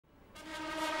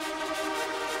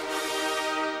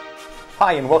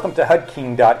Hi, and welcome to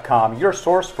HUDking.com, your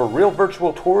source for real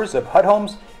virtual tours of HUD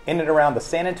homes in and around the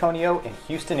San Antonio and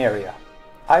Houston area.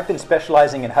 I've been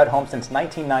specializing in HUD homes since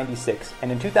 1996,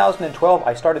 and in 2012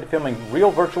 I started filming real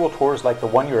virtual tours like the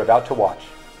one you're about to watch.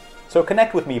 So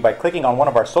connect with me by clicking on one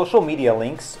of our social media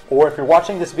links, or if you're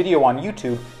watching this video on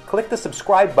YouTube, click the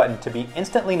subscribe button to be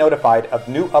instantly notified of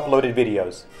new uploaded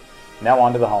videos. Now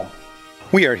on to the home.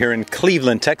 We are here in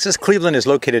Cleveland, Texas. Cleveland is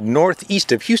located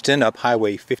northeast of Houston up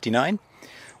Highway 59.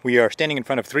 We are standing in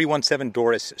front of 317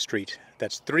 Doris Street.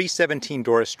 That's 317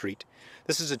 Doris Street.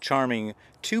 This is a charming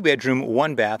 2-bedroom,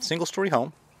 1-bath, single-story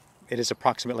home. It is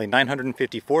approximately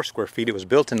 954 square feet. It was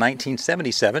built in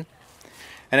 1977,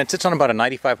 and it sits on about a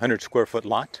 9,500 square foot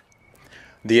lot.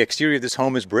 The exterior of this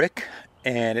home is brick,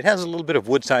 and it has a little bit of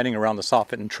wood siding around the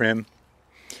soffit and trim.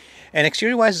 And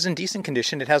exterior-wise, it's in decent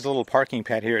condition. It has a little parking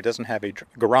pad here. It doesn't have a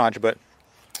garage, but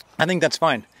I think that's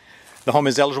fine. The home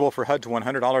is eligible for HUD's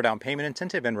 $100 down payment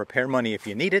incentive and repair money if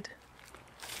you need it.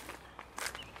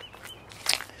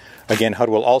 Again, HUD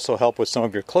will also help with some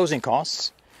of your closing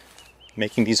costs,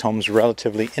 making these homes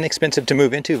relatively inexpensive to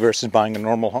move into versus buying a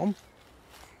normal home.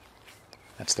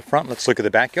 That's the front. Let's look at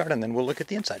the backyard, and then we'll look at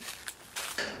the inside.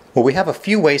 Well, we have a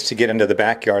few ways to get into the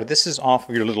backyard. This is off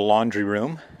of your little laundry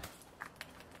room.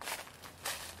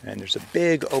 And there's a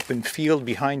big open field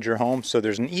behind your home, so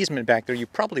there's an easement back there. You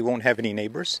probably won't have any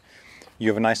neighbors. You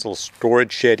have a nice little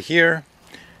storage shed here,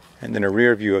 and then a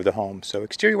rear view of the home. So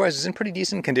exterior-wise, it's in pretty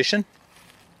decent condition.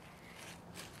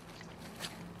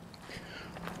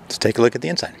 Let's take a look at the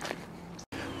inside.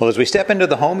 Well, as we step into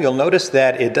the home, you'll notice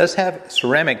that it does have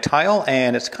ceramic tile,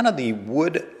 and it's kind of the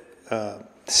wood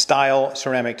style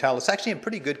ceramic tile. It's actually in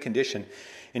pretty good condition.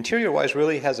 Interior-wise,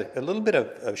 really has a little bit of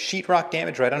sheetrock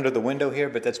damage right under the window here,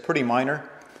 but that's pretty minor.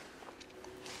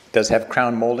 It does have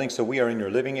crown molding, so we are in your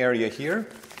living area here.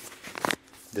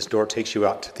 This door takes you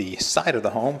out to the side of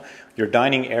the home. Your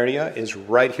dining area is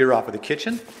right here off of the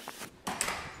kitchen.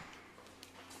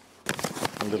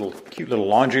 A cute little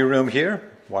laundry room here,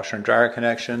 washer and dryer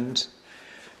connections.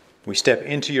 We step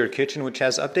into your kitchen, which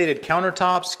has updated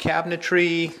countertops,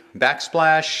 cabinetry,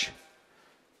 backsplash.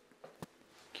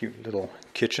 Cute little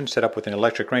kitchen set up with an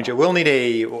electric range. It will need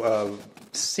a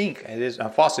sink. It is a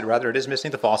faucet, rather. It is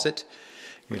missing the faucet.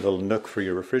 A little nook for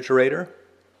your refrigerator.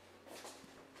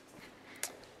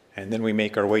 And then we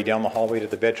make our way down the hallway to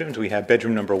the bedrooms. We have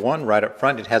bedroom number 1 right up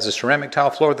front. It has a ceramic tile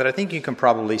floor that I think you can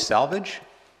probably salvage.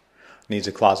 Needs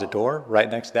a closet door. Right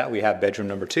next to that we have bedroom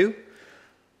number 2.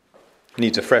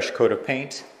 Needs a fresh coat of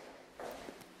paint.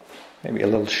 Maybe a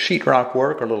little sheetrock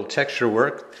work or a little texture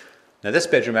work. Now this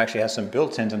bedroom actually has some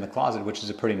built-ins in the closet, which is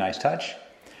a pretty nice touch.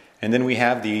 And then we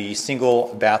have the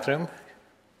single bathroom,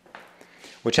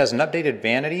 which has an updated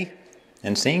vanity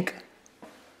and sink.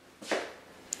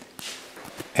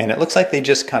 And it looks like they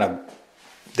just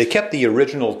they kept the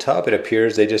original tub, it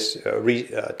appears. They just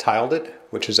tiled it,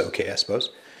 which is okay, I suppose.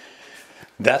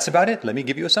 That's about it. Let me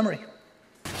give you a summary.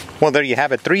 Well, there you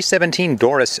have it, 317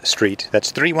 Doris Street.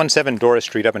 That's 317 Doris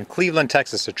Street up in Cleveland,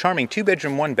 Texas. A charming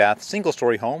 2-bedroom, 1-bath,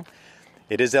 single-story home.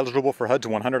 It is eligible for HUD's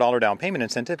 $100 down payment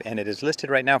incentive, and it is listed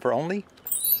right now for only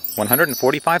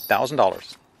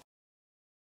 $145,000.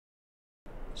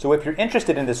 So if you're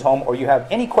interested in this home or you have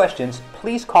any questions,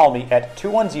 please call me at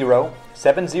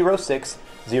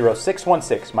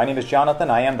 210-706-0616. My name is Jonathan.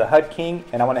 I am the HUD King,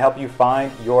 and I want to help you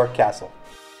find your castle.